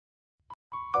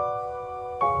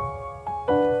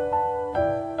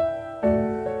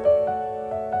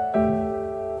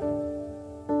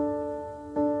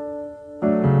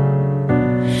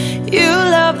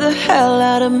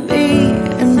out of me,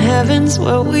 and heaven's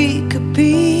where we could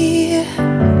be.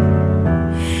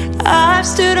 I've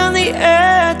stood on the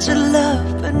edge of love,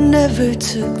 but never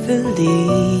took the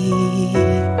leap.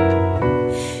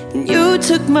 And you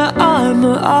took my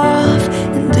armor off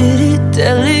and did it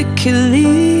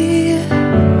delicately.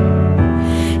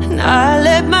 And I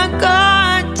let my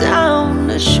guard down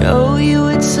to show you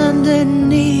it's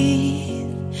underneath.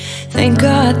 Thank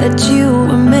God that you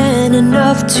were man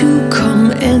enough to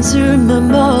come answer my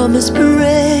mama's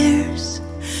prayers.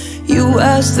 You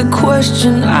asked the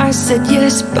question, I said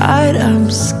yes, but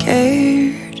I'm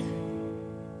scared.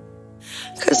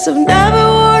 'Cause I've never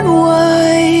worn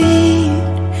white,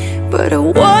 but I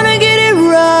wanna get it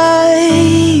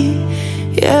right.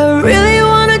 Yeah, I really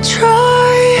wanna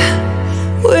try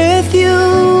with you.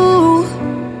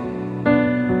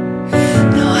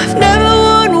 No, I've never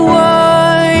worn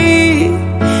white,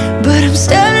 but I'm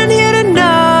standing here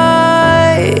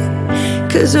tonight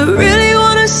 'cause I really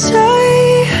wanna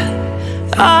say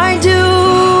I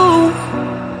do,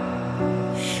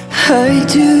 I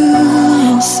do.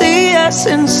 See us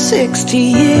in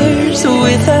 60 years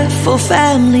with a full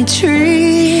family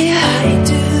tree. I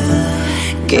do.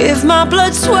 Give my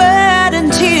blood, sweat and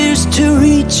tears to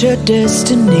reach our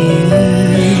destiny.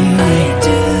 I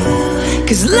do.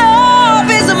 'Cause love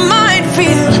is a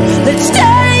minefield. Let's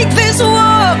take this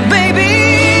walk,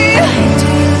 baby. I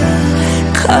do.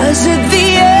 'Cause at the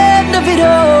end of it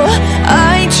all,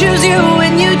 I choose you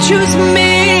and you choose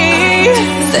me.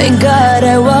 Thank God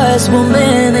I was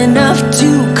woman enough to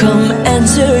come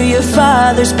answer your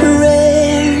father's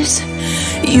prayers.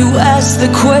 You asked the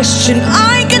question,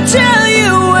 I can tell you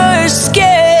were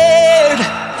scared.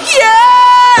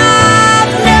 Yeah,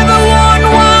 I've never worn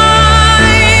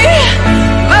white,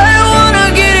 but I wanna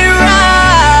get it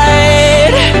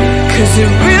right. 'Cause I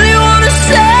really wanna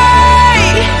say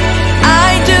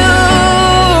I do.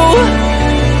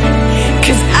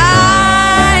 'Cause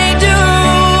I do.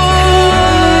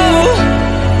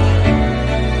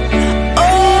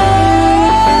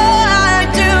 Oh, I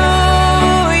do.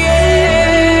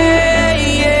 Yeah,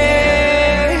 yeah.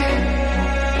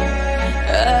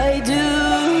 I do.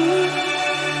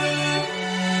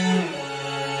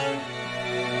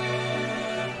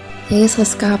 Jy is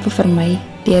geskapen vir my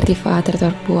deur die Vader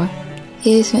daarbo.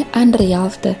 Jy is my ander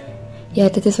helfte. Ja,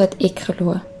 dit is wat ek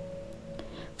glo.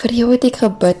 Vir jou het ek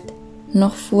gebid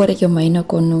nog voor ek jou myne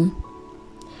kon noem.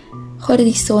 God het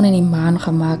die son en die maan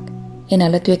gemaak en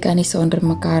hulle twee kan nie sonder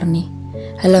mekaar nie.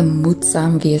 Hulle moet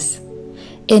saam wees.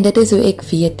 En dit is hoe ek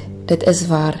weet, dit is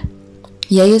waar.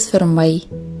 Jy is vir my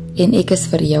en ek is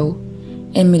vir jou.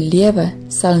 En my lewe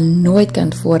sal nooit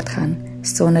kan voortgaan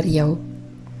sonder jou.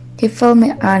 Jy vul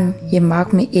my aan, jy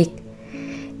maak my ek.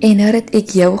 En nadat ek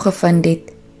jou gevind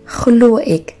het, glo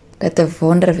ek dat 'n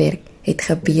wonderwerk het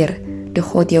gebeur toe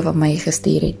God jou van my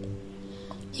gestuur het.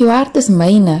 Jou hart is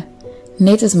myne,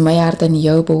 net as my hart aan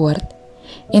jou behoort.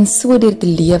 En so deur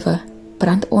die lewe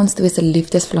brand ons twee se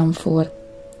liefdesvlam voort.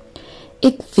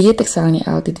 Ek weet ek sal nie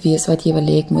altyd wees wat jy wil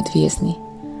hê ek moet wees nie.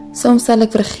 Soms sal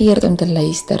ek vergeet om te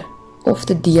luister of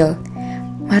te deel,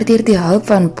 maar deur die hulp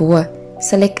van Bo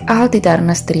sal ek altyd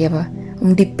daarna strewe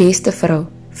om die beste vrou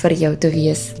vir jou te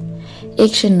wees.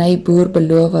 Ek Shané Boer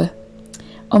beloof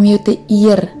om jou te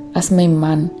eer as my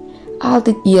man,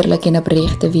 altyd eerlik en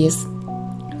opreg te wees.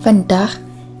 Vandag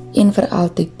en vir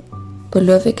altyd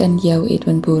beloof ek aan jou,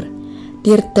 Edwin Boer,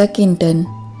 deur dik en dun,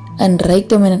 in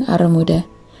rykdom en in armoede,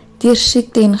 deur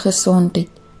siekte en gesondheid,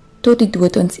 tot die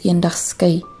dood ons eendag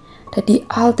skei, dat jy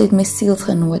altyd my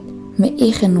sielsgenoot, my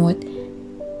eggenoot,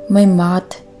 my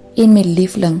maat en my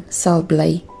liefling sal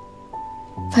bly.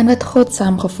 Van wat God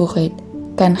saamgevoeg het,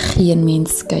 kan geen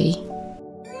mens skei.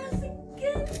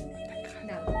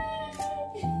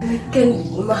 My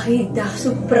kind, mag die dag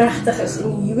so pragtig is en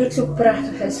die huwelik so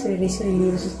pragtig is vir die res van die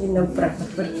lewe soos jy nou pragtig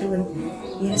vertoon.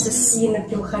 Hier is 'n seën dat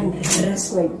jy gaan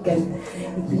rus, my kind.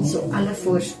 Ek ben so alle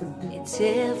voorspoed. It's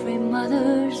every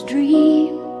mother's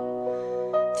dream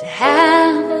to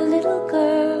have a little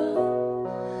girl.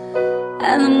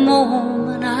 And the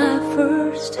moment I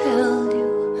first held you,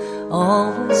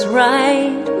 all was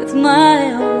right with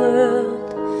my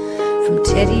world. From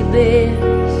teddy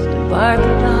bears to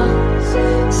Barbie dolls,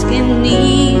 skim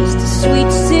knees to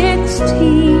sweet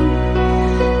 16.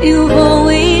 You've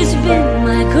always been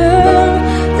my girl,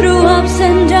 through ups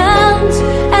and downs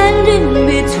and in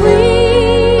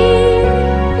between.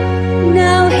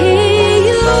 Now here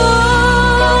you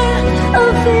are, a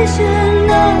vision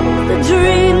of the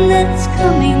dream that's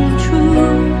coming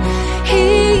true.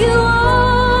 Here you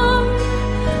are,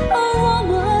 a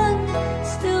woman,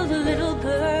 still the little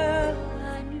girl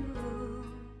I knew.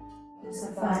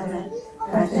 Vader,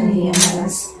 wat in die hemel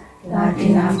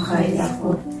heilig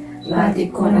word. Laat die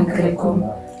koninkryk kom,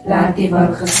 laat die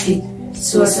wil geskied,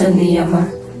 soos in die hemel,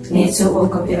 net so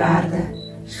ook op die aarde.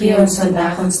 Gee ons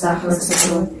vandag ons daglikse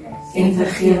brood, en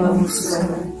vergewe ons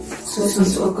sonde, soos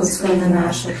ons ook ons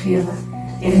skuldenaars vergewe,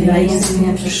 en lei ons nie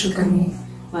in versoeking nie,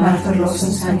 maar verlos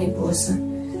ons van die bose,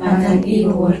 want aan U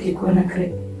behoort die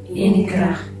koninkryk, en die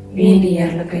krag, en die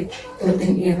heerlikheid, tot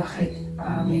in ewigheid.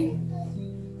 Amen.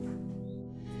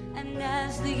 And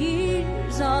as the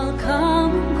years all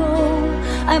come and go,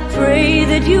 I pray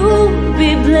that you'll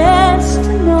be blessed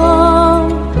to know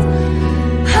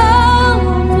how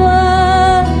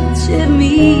much it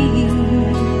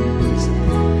means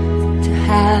to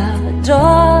have a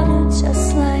daughter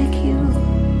just like you.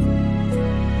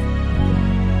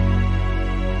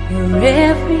 You're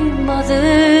every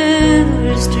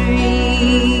mother's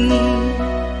dream.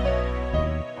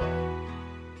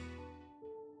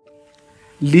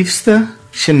 Liefste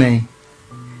Shané,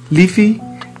 liefie,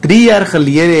 3 jaar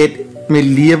gelede het my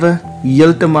lewe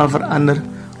heeltemal verander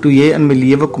toe jy in my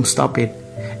lewe kom stap het.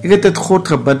 Ek het dit God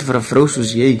gebid vir 'n vrou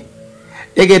soos jy.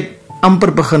 Ek het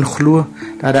amper begin glo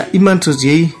dat daar iemand soos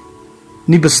jy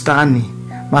nie bestaan nie,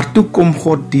 maar toe kom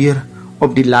God deur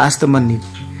op die laaste minuut.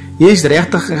 Jy is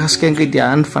regtig 'n geskenk uit die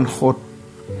hand van God,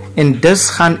 en dus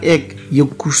gaan ek jou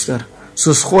koester,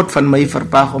 soos God van my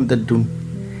verwag om te doen.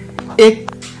 Ek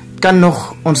kan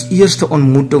nog ons eerste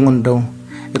ontmoeting onthou.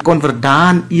 Ek kon vir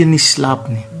dae nie slaap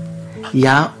nie.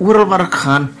 Ja, oral waar ek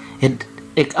gaan, het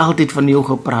ek altyd van jou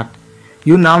gepraat.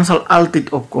 Jou naam sal altyd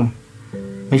opkom.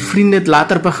 My vriende het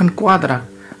later begin kwaad raak,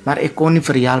 maar ek kon nie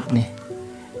verhelp nie.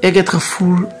 Ek het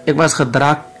gevoel, ek was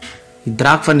gedraak, die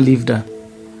draak van liefde.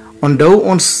 Onthou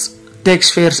ons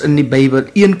teksvers in die Bybel,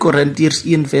 1 Korintiërs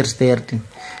 1 vers 13,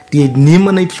 die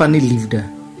uitnemendheid van die liefde.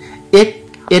 Ek,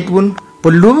 Edwin,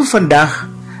 beloof vandag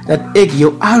dat ek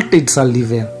jou altyd sal lief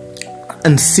hê.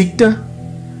 In siekte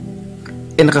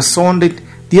en gesondheid,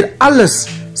 deur alles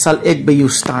sal ek by jou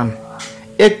staan.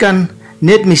 Ek kan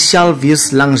net myself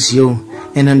wees langs jou,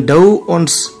 en onthou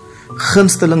ons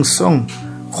gunsteling song,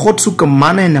 God soek 'n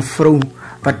man en 'n vrou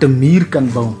wat 'n muur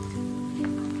kan bou.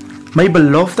 My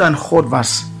belofte aan God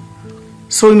was,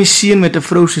 sou my seun met 'n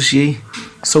vrou soos jy,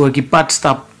 sou ek die pad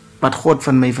stap wat God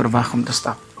van my verwag om te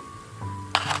stap.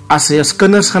 As hy as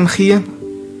kinders gaan gee,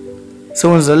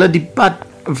 sou ons hulle die pad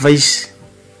wys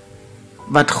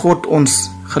wat God ons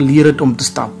geleer het om te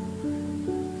stap.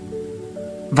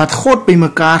 Wat God by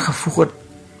mekaar gevoeg het,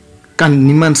 kan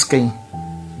niemand skei.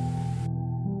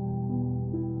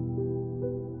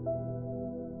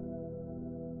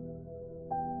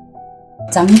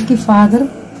 Dankie Vader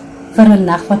vir 'n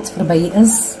nag wat verby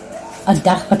is, 'n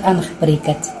dag wat aangebreek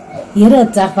het. Here,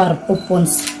 'n dag waarop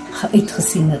ons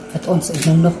uitgesien het, wat ons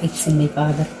nou nog uitsien, my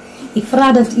Vader. Ek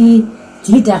vra dat U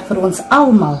die dag vir ons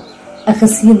almal 'n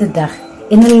geseënde dag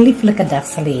en 'n lieflike dag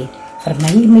sal hê. Vir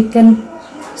my kind,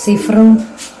 sy vrou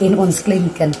en ons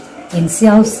kleinkind, en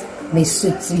selfs my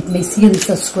seun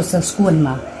se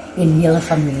skoonma en hele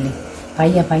familie.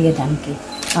 Baie, baie dankie.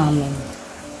 Amen.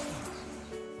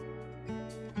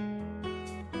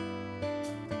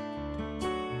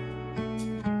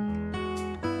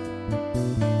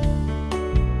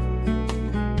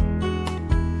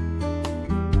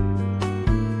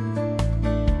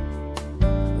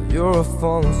 You're a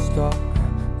falling star,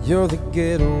 you're the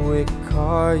getaway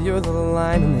car, you're the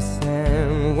line in the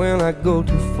sand when I go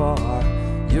too far.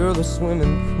 You're the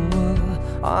swimming pool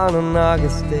on an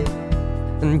August day,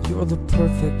 and you're the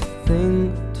perfect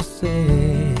thing to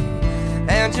say.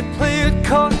 And you play it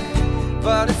coy,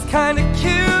 but it's kinda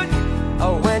cute.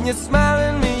 Oh, when you smile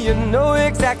at me, you know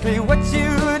exactly what you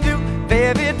do.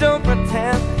 Baby, don't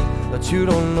pretend that you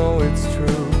don't know it's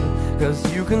true, 'cause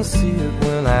you can see it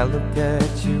when I look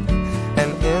at you.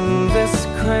 And in this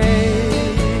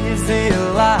crazy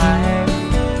life,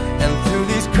 and through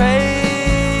these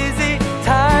crazy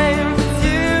times,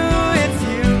 it's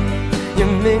you, you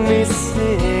make me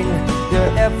sing.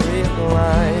 You're every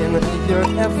line, you're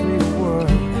every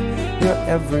word, you're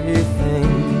everything.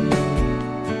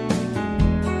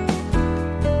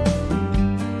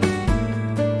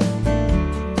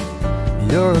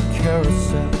 You're a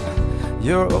carousel,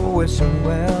 you're always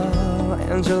well,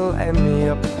 and you light me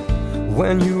up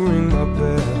when you ring my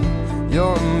bell.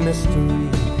 You're a mystery,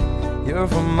 you're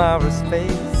from outer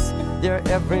space, you're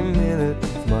every minute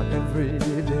of my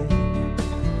everyday.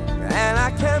 And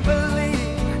I can't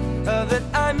believe that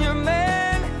I'm your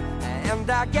man, and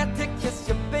I get to kiss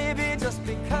you, baby, just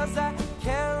because I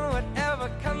can. Whatever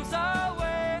comes our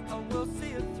way, I will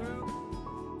see it through.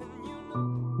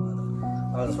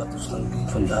 Alles wat ons gaan doen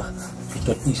vandag, is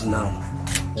tot iets naam.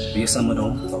 Wees samen met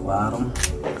hem, bewaar hem.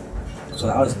 We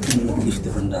zullen alles doen met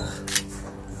liefde vandaag.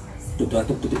 tot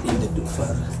het einde toe,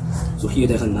 Vader. Zo gee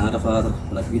jy genade, Vader,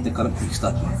 dat ek weet ek kan op die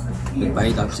stad maak. Ek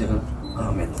baie dank sê,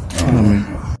 amen. Amen.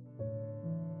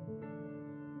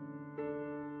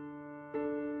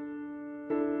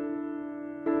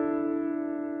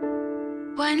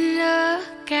 One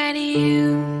look at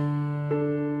you,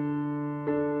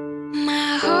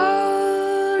 my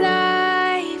whole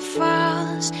life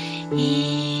falls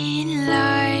in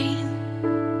line.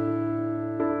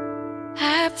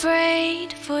 I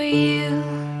prayed for you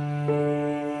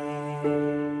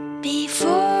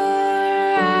before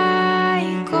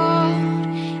I called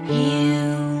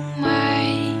you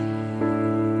mine.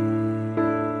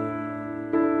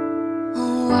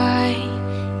 Oh, I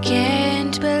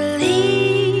can't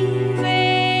believe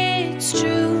it's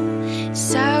true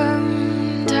sometimes.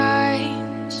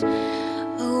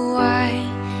 Oh, I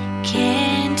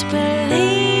can't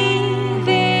believe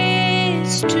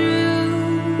it's true.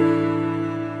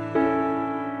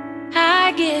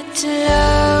 I get to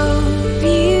love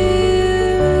you.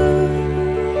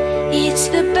 It's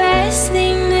the best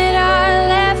thing that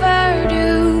I'll ever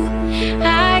do.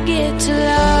 I get to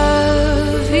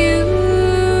love you.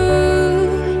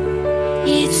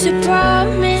 It's a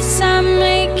promise I'm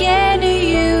making to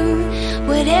you.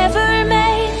 Whatever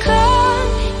may come,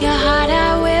 your heart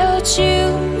I will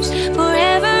choose.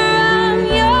 Forever I'm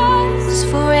yours,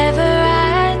 forever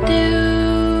I do.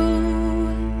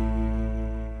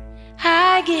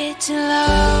 I get to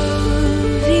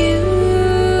love you.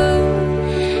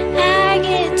 I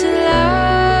get to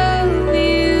love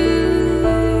you.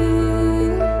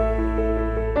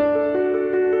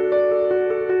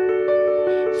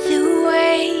 The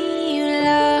way you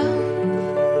love,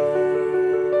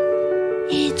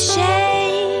 it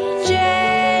changes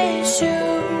who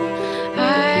I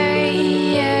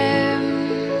am.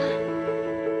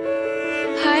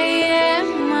 I am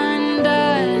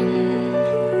undone.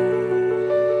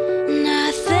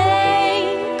 Nothing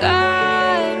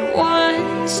God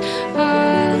wants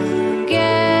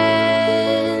again.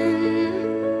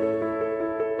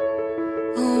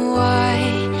 Oh, I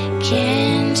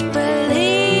can't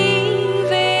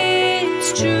believe it's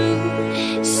true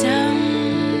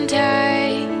sometimes.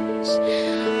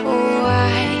 Oh,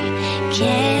 I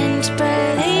can't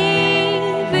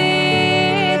believe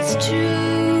it's true.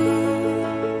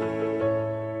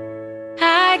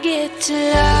 I get to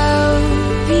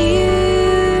love you.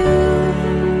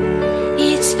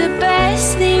 It's the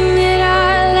best thing that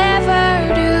I'll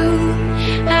ever do.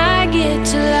 I get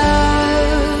to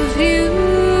love you.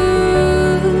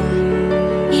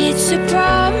 It's a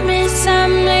promise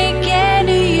I'm making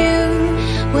to you.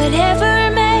 Whatever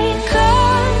may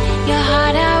come, your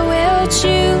heart I will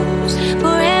choose.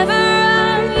 Forever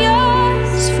I'm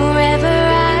yours, forever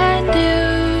I do.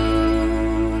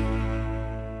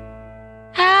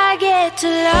 I get to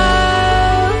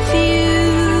love you.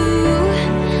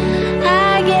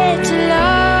 I get to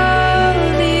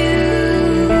love you.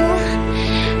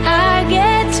 I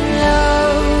get to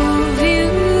love you.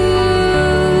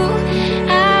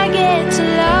 I get to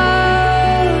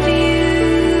love you.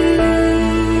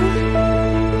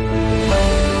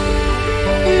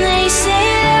 And they say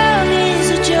love is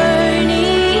a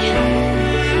journey.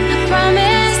 I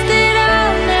promise that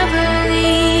I'll never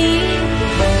leave.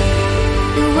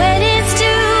 The wedding's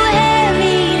too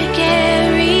heavy to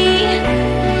carry.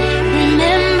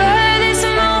 Remember this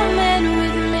moment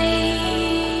with me.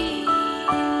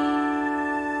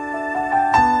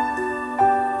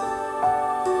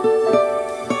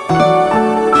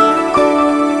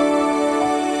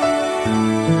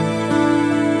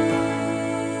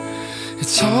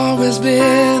 It's always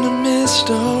been a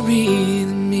mystery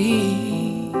to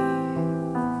me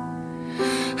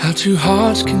how two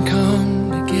hearts can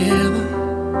come together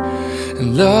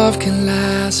and love can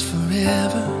last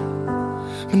forever.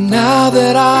 But now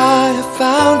that I have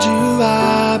found you,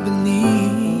 I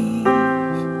believe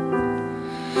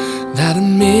that a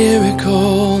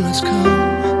miracle has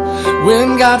come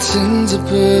when God sends a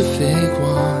perfect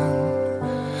one.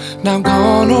 Now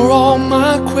gone are all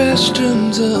my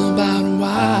questions about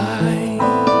why,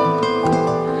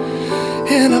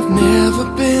 and I've never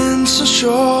been so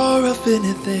sure of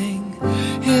anything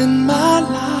in my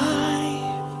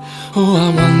life. Oh, I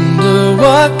wonder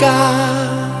what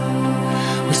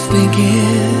God was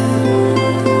thinking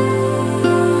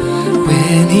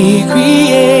when He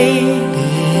created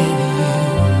you.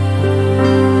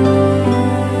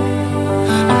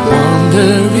 I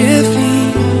wonder if He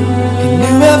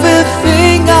knew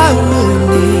everything I would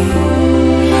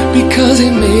need, because He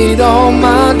made all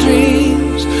my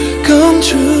dreams come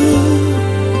true.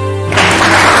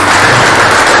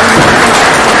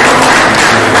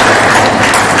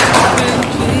 Been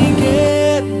thinking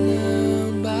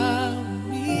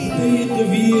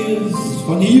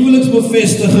die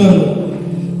huweliksbevestiging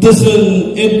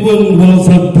tussen Edwin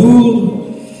Wilfred Boer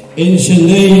en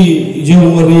Shané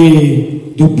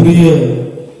Jean-Marie Dupree.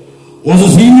 Ons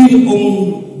is hier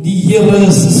om die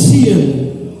Here se seën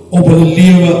op hulle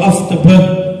lewe af te bid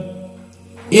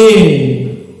en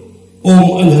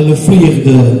om in hulle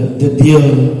vreugde te deel.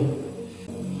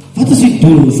 Wat is die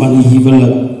doel van die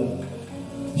huwelik?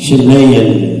 Shané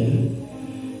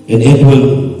en Edwin.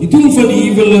 Die doel van die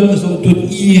huwelik is om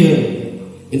tot eer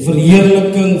en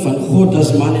verheerliking van God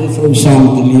as man en vrou saam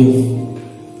te leef.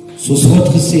 Soos God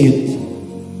gesê het,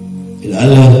 en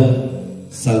hulle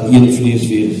sal een vlees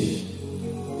wees.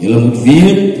 Julle moet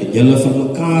weet dat julle vir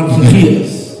mekaar gegee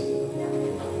is.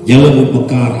 Julle moet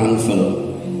mekaar aanvul.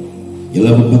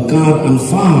 Julle moet mekaar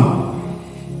aanvaar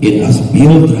en as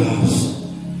beelddraers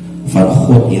van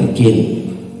God erken.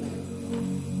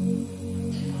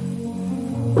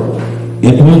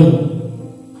 Edwin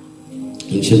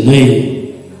en Shané,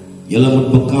 julle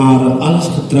moet mekaar in alles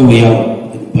getrou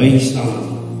help en bystaan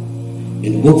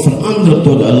en ook verander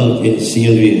tot hulp en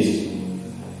seën wees.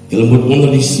 Julle moet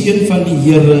onder die seën van die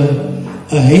Here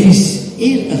 'n huis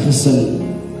en 'n gesin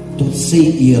tot sy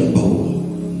eer bou.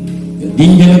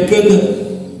 Indien julle kinders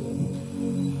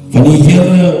van die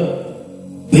Here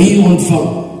by ontvang,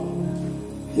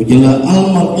 moet julle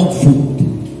almal opvoed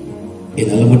en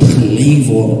hulle moet gelei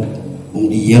word om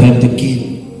die Here te ken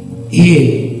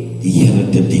en die Here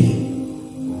te dien.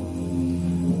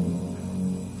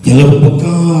 Julle moet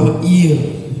mekaar eer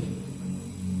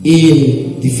en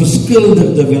die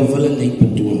verskillende welwillendheid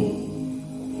betoon.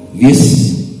 Wees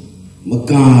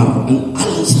mekaar in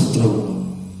alles getrou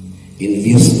en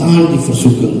weerstaan die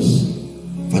versoekings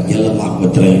wat julle mag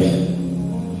bedreig.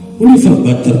 Moenie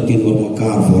verbitter teenoor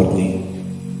mekaar word nie,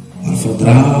 maar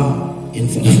verdra en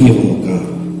vergewe mekaar.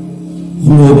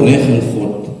 Glo reg in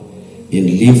God en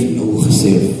leef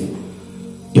nougesef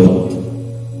tot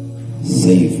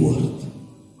sy woord.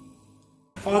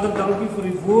 Vader, dankie vir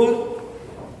die woord.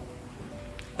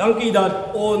 Dankie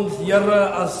dat ons Here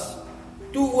as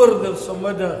toehoorders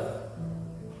vanmiddag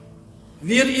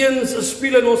weer eens 'n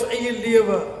spieël in ons eie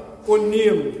lewe kon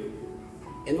neem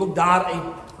en ook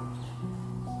daaruit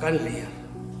kan leer.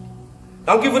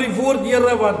 Dankie vir die woord,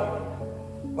 Here,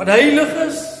 wat heilig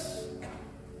is.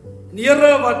 Die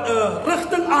Here wat 'n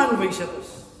rigtingaanwyser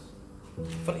is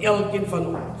vir elkeen van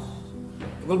ons.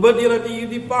 Ek wil bid, Here, dat U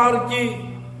hierdie paartjie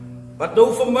wat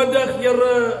nou vanmiddag,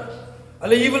 Here,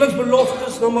 hulle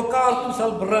huweliksbeloftes na mekaar toe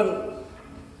sal bring,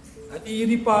 dat U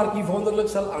hierdie paartjie wonderlik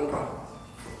sal aanraak.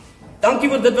 Dankie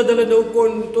vir dit wat hulle nou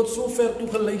kon tot sover toe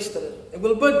geluister het. Ek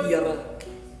wil bid, Here,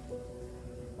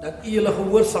 dat U hulle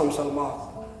gehoorsaam sal maak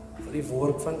vir die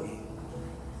woord van U.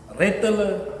 Red hulle,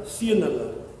 seën hulle,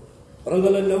 bring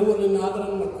hulle nou en nader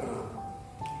aan mekaar.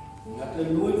 Dat hulle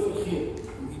nooit vergeet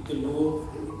om U te loof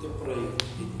en U te prys.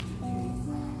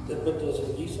 Dit bid ons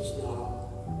in Jesus naam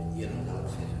met eer en dank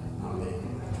sê. Amen.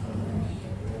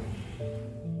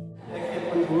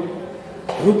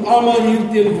 Roep almal hier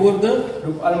teenwoordig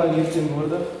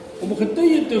om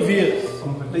getuie te wees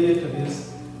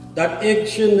dat ek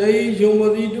Shané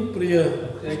Jean-Marie Dupree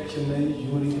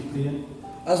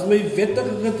as my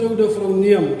wettige getroude vrou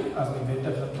neem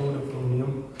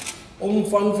om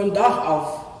van vandag af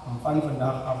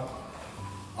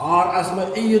haar as my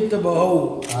eie te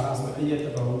behou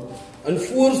in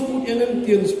voorspoed en in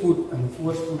teenspoed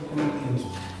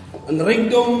in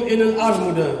rykdom en in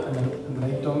armoede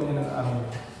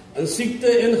in siekte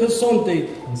en gesondheid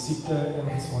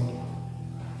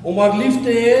om haar lief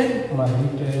te hê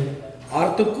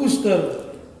haar te koester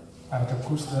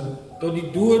tot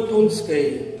die dood ons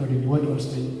skei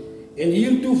en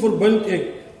hiertoe verbind ek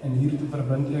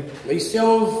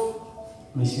myself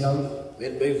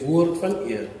met my woord van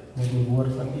eer.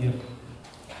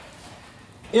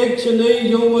 Ek Shané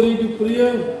Jean-Marie Dupree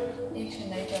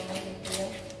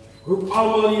roep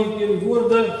almal hier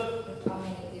teenwoordig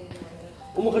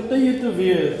om getuie te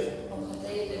wees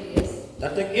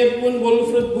dat ek Edwin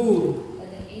Wilfred Boer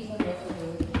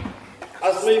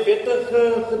as my wettige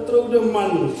getroude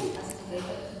man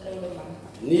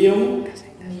neem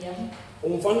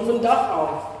om van vandag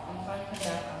af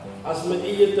as my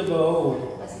eie te behou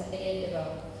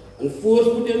in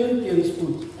voorspoed en in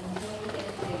teenspoed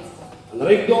in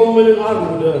rykdom en in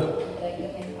armoede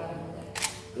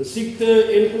in siekte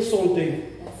en gesondheid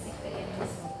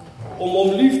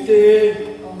om lief te hê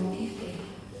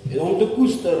en om te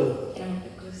koester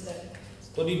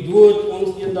tot die dood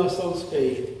ons eendag sal skei.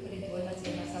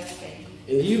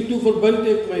 En hiertoe verbind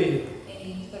ek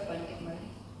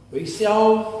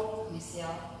myself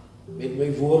met my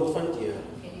woord van eer.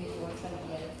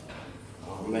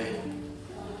 Amen.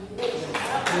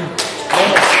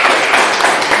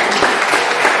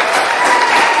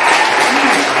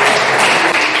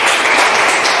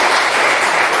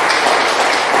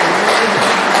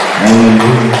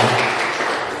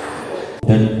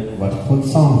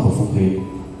 geloofigheid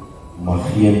mag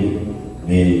geen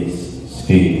mens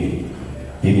skei.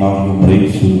 Jy mag jou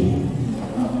breekstoel.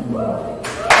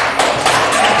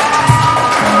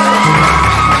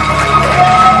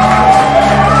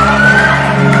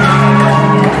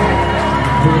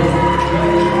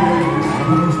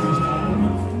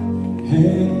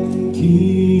 And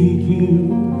keep you,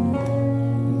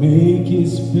 make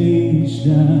his face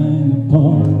shine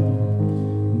upon.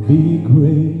 Be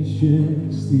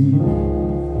gracious to you.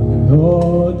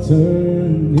 Lord,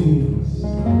 turn his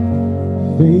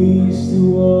face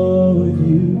toward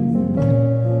you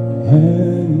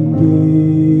and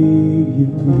give you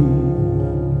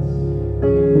peace.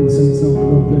 Come sing some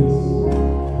Lord bless.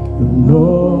 The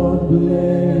Lord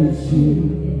bless you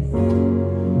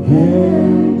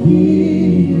and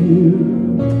keep you.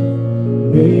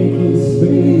 Make his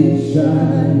face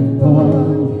shine upon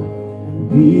you.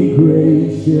 Be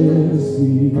gracious to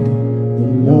you. The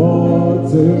Lord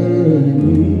turn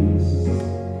his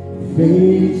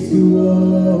face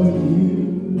toward you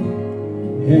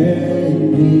and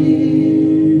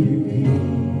give you peace.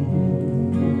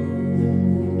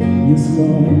 Yes,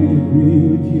 Lord, we agree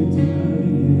with you tonight.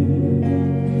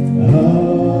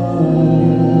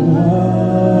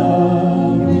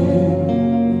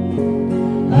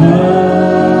 Amen.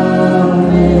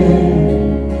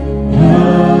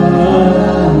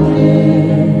 Amen.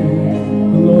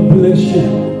 Lord bless you.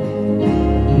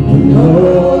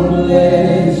 Lord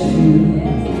bless you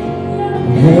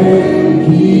and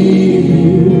keep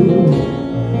you.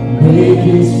 Make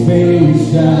his face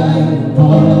shine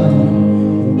upon you.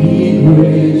 Be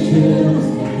gracious.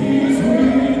 He's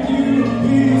with you.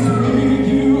 He's with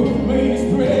you. May his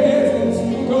presence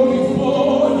go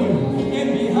before you and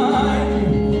behind you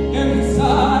and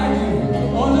beside you,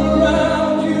 all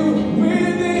around you,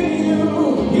 within you.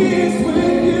 He's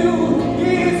with you.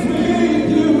 He's with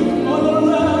you, all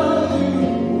around you,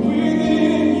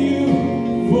 within you,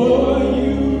 for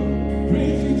you.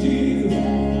 Praise you, Jesus.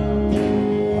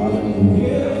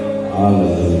 Hallelujah.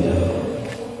 Hallelujah.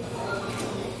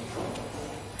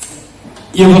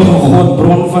 Ewige God,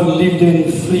 bron van liefde en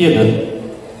vrede.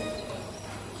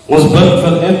 Ons bid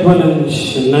vir Edwin en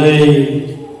Shané,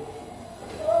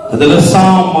 dat hulle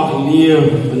saam mag leef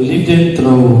in liefde en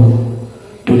trou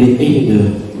tot die einde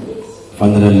van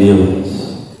hulle lewens.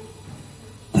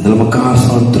 Dat hulle mekaar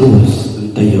sal troos in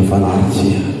tye van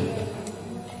hartseer.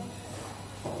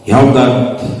 Help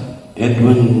dat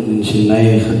Edwin en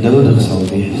Shané geduldig sal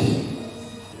wees.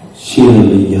 Sien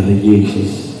hulle, Here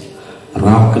Jesus,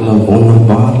 raak hulle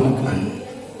wonderbaarlik aan.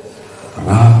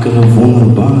 Raak hulle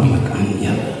wonderbaarlik aan,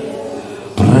 Here.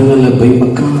 Bring hulle by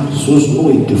mekaar soos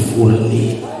nooit tevore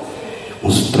nie.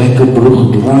 Ons trek 'n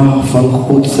broekdraag van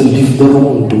God se liefde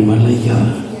rondom hulle,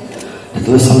 Here. Dat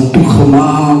hulle sal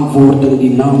toegemaak word in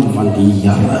die naam van die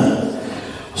Here.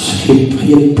 Ons gee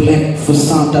geen plek vir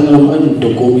Satan om in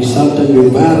te kom. Die Satan,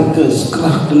 jou werke is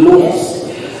kragteloos,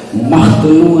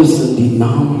 magteloos in die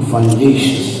naam van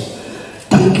Jesus.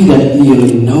 Dankie dat U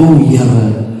julle nou,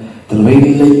 Here, terwyl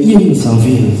julle een sal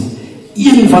wees,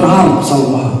 een van hart sal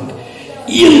maak,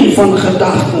 een van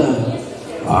gedagte.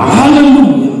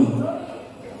 Halleluja.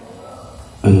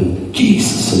 In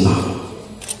Jesus' naam.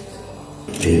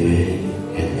 Amen.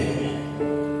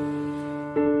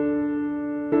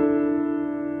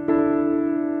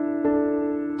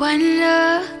 One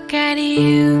look at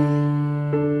you,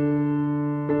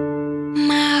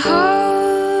 my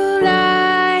whole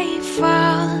life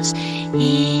falls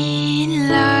in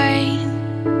line.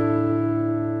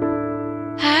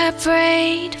 I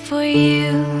prayed for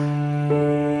you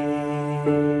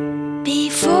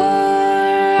before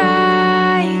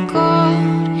I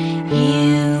called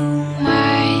you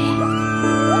mine.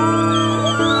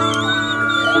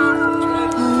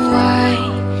 Oh, I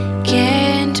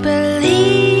can't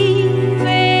believe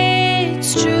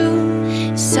it's true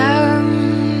sometimes.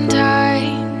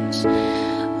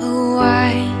 Oh,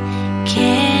 I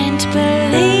can't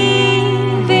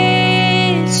believe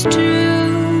it's true.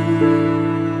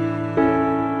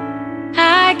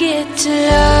 I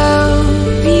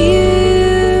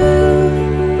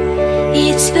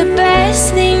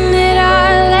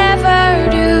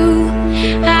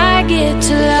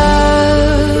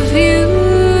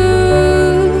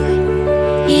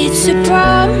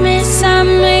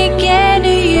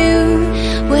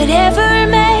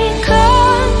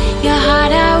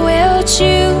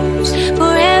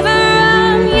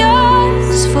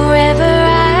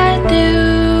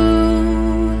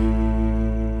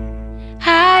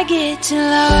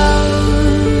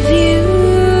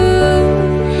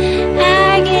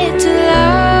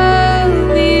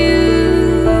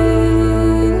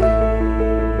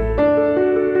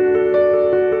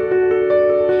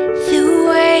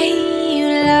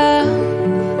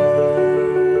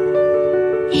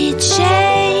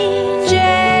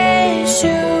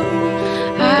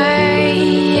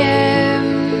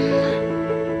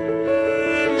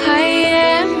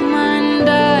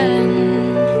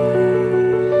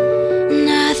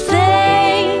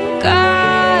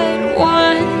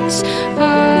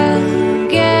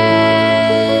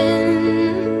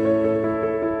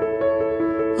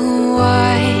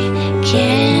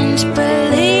can't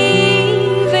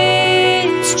believe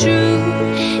it's true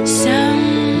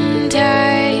sometimes.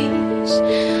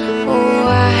 Oh,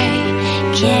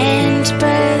 I can't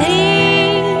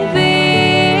believe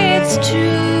it's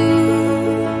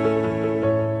true.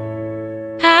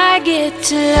 I get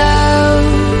to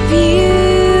love you.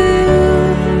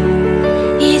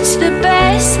 It's the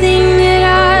best thing that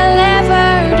I'll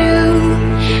ever do.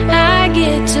 I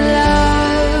get to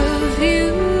love you.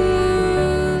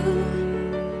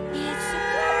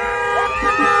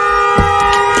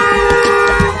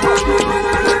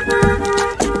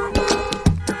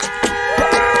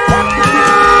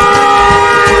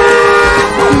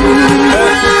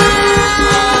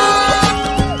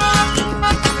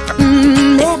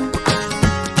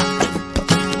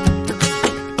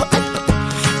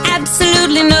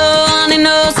 Absolutely no one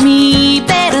knows me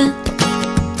better.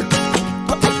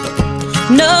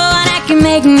 No one that can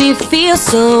make me feel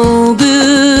so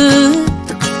good.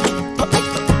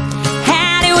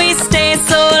 How do we stay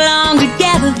so long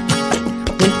together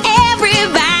when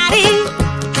everybody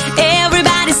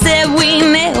said we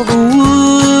never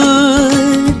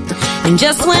would? And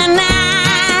just when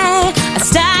I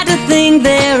start to think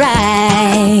they're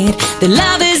right, the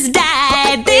love has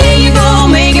died. There you go,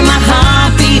 making my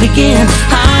heart beat again,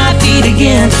 heart beat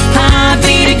again, heart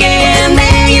beat again.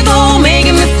 There you go,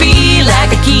 making me feel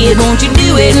like a kid. Won't you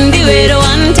do it and do it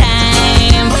one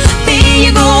time? There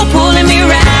you go, pulling me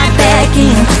right back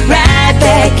in, right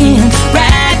back in,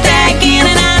 right back in.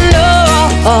 And I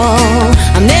know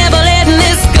I'm never letting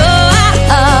this go.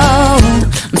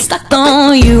 I'm stuck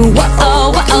on you,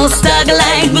 whoa, whoa, stuck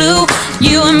like glue.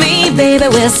 You and me, baby,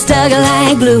 we're stuck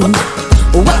like glue.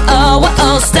 Whoa,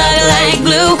 whoa, stuck like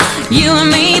glue. You and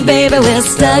me, baby, we're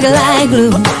stuck like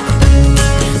glue.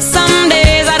 Some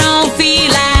days I don't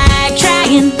feel like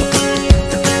trying.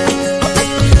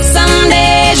 Some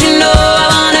days, you know, I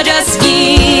wanna just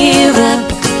give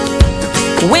up.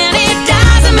 When it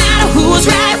doesn't matter who's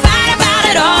right, fight about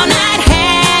it all night,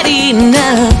 had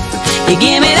enough. You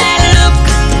give me that look,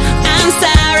 I'm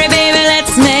sorry, baby,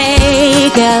 let's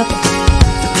make up.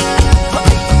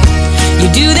 You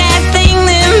do that thing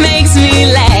that makes me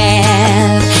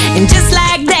laugh, and just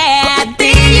like that,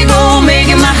 there you go,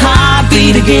 making my heart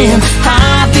beat again,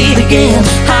 heart beat again,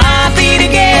 heart beat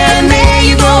again. There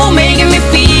you go, making me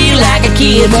feel like a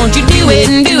kid. Won't you do it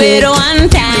and do it one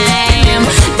time?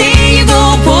 There you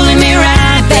go, pulling me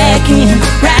right back in,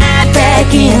 right back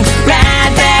in,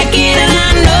 right back in. And I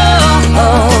know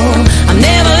I'm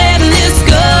never letting this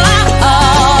go.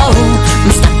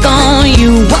 I'm stuck on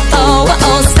you, whoa,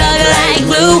 whoa, stuck like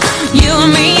glue. You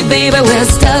and me, baby, we're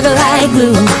stuck like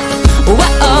glue.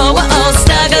 Whoa, whoa,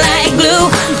 stuck like glue.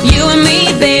 You and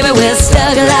me, baby, we're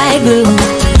stuck like glue.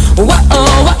 Whoa,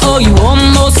 whoa, you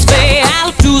almost fell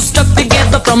out. Two stuck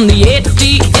together from the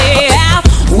ATL.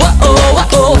 Whoa,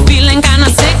 whoa, feeling kinda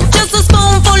sick. Just a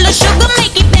spoonful of sugar,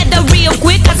 make it better real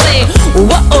quick. I say,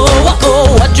 whoa,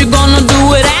 whoa, what you gonna do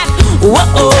with that?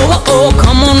 Whoa, whoa,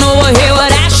 come on over here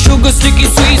with that sugar, sticky,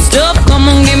 sweet stuff. Come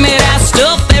on, give me that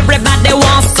stuff. Everybody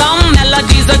wants some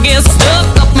melodies that get stuck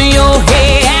up in your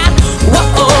head.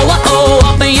 Whoa, whoa,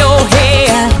 up in your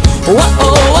head. Whoa,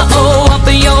 whoa, up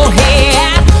in your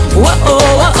head. Whoa,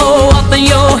 whoa, up in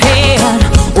your head.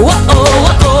 Whoa,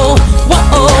 whoa,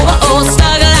 whoa,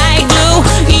 stuck like glue.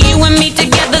 You and me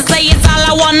together, say it's all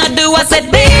I wanna do. I said,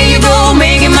 there you go,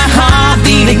 making my heart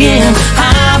beat again,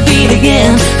 heart beat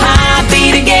again, heart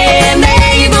beat again.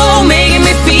 There you go, making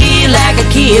me feel like a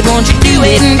kid. Won't you do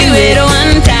it and do it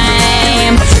one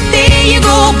time? There you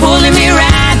go, pulling me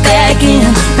right back in,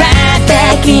 right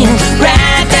back in,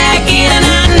 right back in. And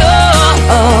I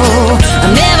know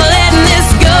I'm never letting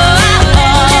this go.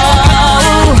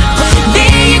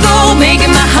 There you go,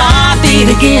 making my heart beat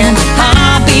again,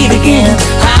 heart beat again,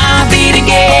 heart beat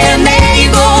again. There you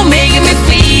go, making me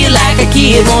feel like a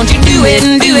kid. Won't you do it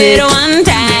and do it one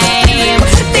time?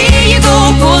 There you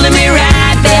go, pulling me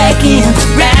right back in,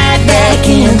 right back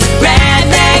in, right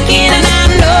back in. And I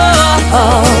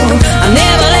know I'm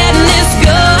never letting this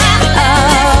go.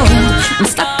 I'm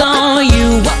stuck on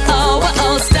you, whoa,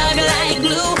 whoa, stuck like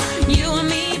glue. You and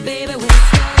me, baby, we're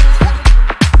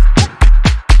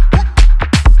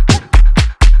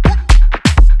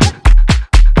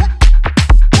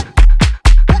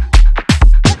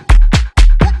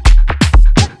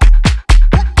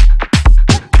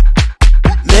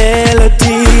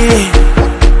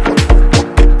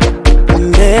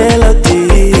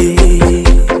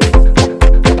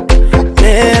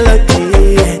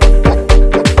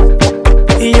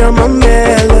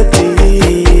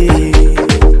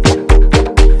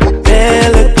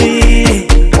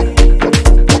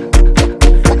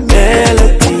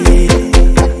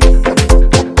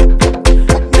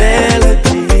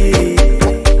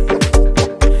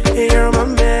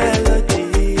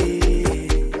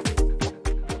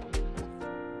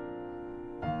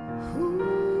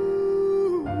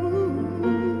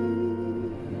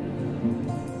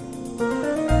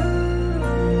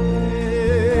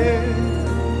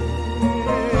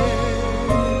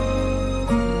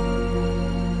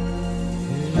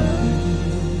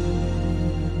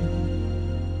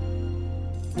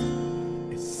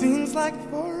Feels like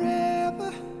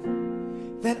forever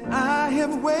that I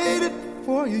have waited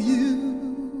for you.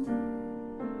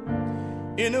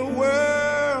 In a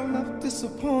world of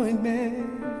disappointment,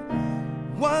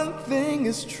 one thing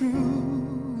is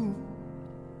true.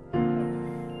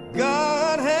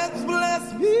 God has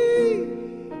blessed me,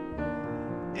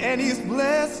 and He's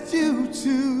blessed you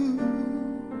too.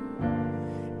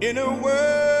 In a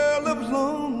world of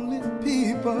lonely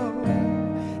people,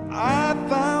 I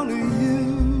found you.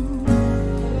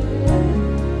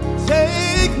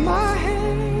 Take my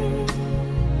hand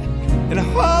and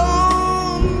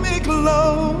hold me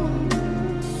close,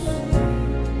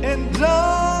 and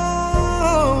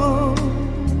don't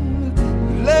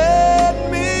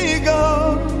let me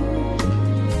go.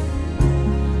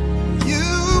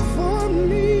 You for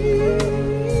me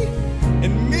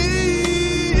and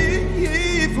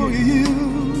me for you.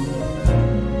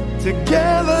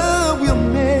 Together we'll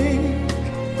make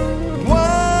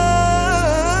one.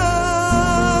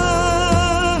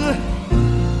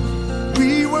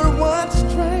 We were once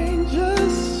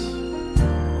strangers,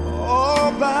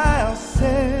 all by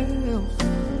ourselves,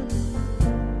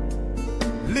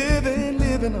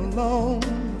 living alone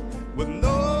with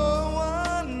no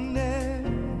one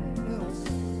else.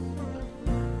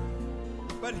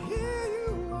 But here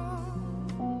you are.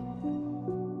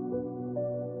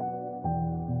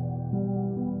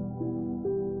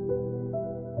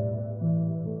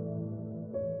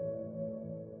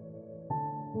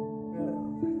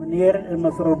 Meneer en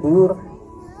mevrouw Boer,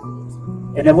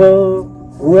 en ik wil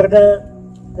hoorde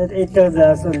dat dat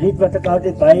is een lied wat ik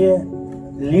altijd baie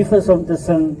lief is om te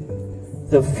zingen.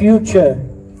 The future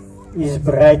is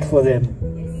bright for them.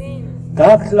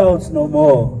 Dark clouds no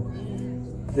more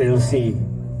they'll see,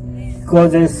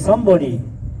 because there's somebody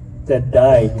that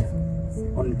died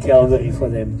on Calvary for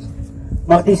them.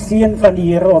 Mag die seën van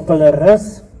die Here op hulle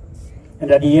rus, en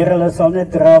dat die Here hulle sal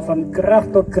net dra van krag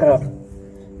tot krag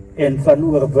en van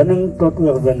oorwinning tot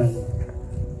oorwinning.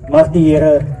 Mag die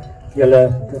Here julle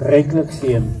ryklik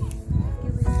seën.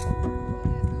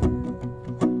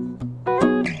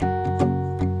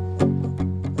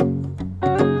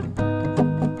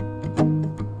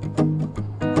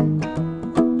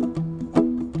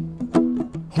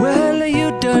 Well,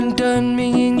 you done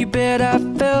me and you bet I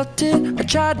felt it. I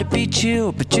tried to be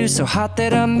chill, but you're so hot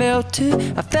that I melted.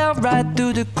 I fell right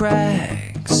through the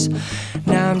cracks.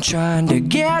 Now I'm trying to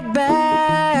get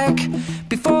back.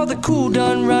 Before the cool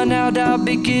done run out, I'll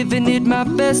be giving it my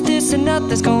bestest, and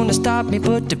nothing's gonna stop me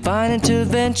but divine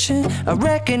intervention. I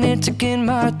reckon it's again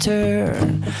my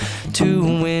turn to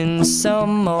win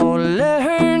some or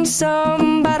learn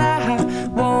some, but I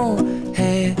won't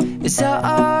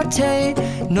hesitate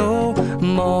no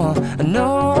more,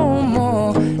 no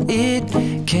more. It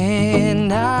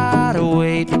cannot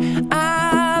wait.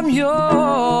 I'm yours.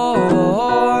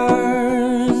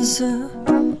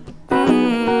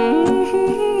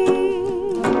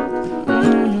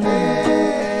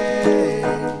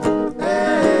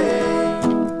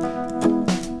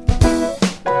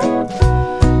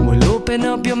 Open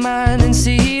up your mind and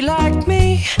see like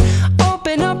me.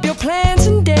 Open up your plans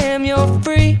and damn, you're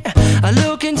free. I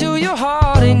look into your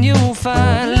heart and you'll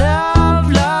find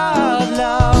love, love,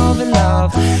 love, and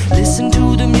love. Listen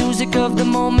to the music of the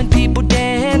moment, people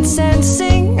dance and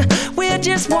sing. We're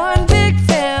just one big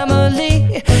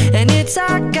family, and it's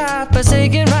our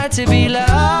God-forsaken right to be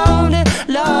loved,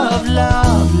 love,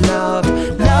 love, love,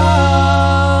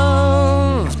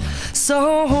 loved.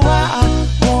 So I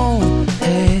won't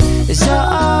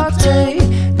hesitate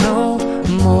no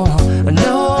more,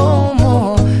 no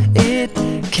more. It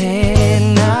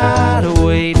cannot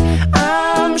wait.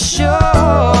 I'm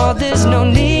sure there's no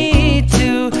need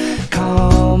to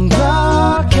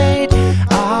complicate.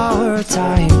 Our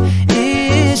time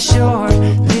is short.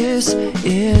 This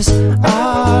is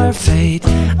our fate.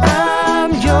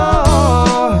 I'm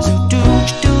yours. Do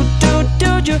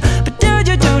you? But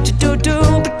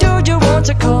do you want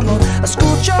to come on? I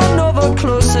scooch on over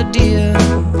closer, dear,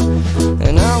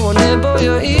 and I will nibble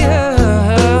your ear.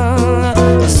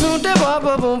 Soon to boom,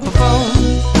 boom, boom, boom.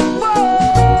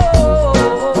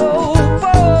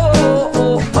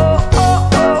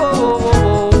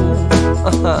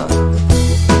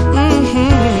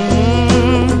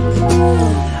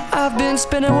 I've been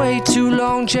spinning way too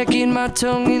long, checking my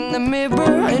tongue in the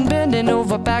mirror and bending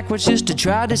over backwards just to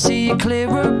try to see it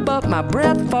clearer. But my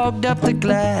breath fogged up the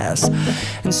glass,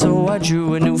 and so I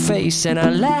drew a new face and I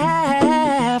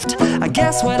laughed. I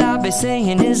guess what I'll be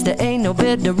saying is there ain't no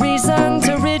better reason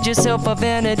to rid yourself of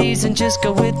vanities and just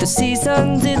go with the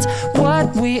seasons. It's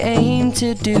what we aim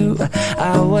to do.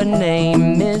 Our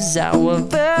name is our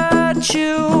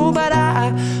virtue, but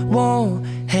I won't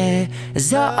hesitate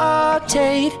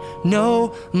hesitate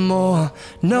no more,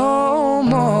 no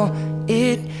more.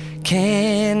 It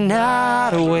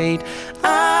cannot wait.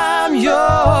 I'm yours.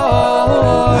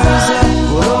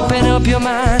 Well, open up your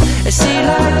mind and see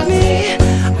like me.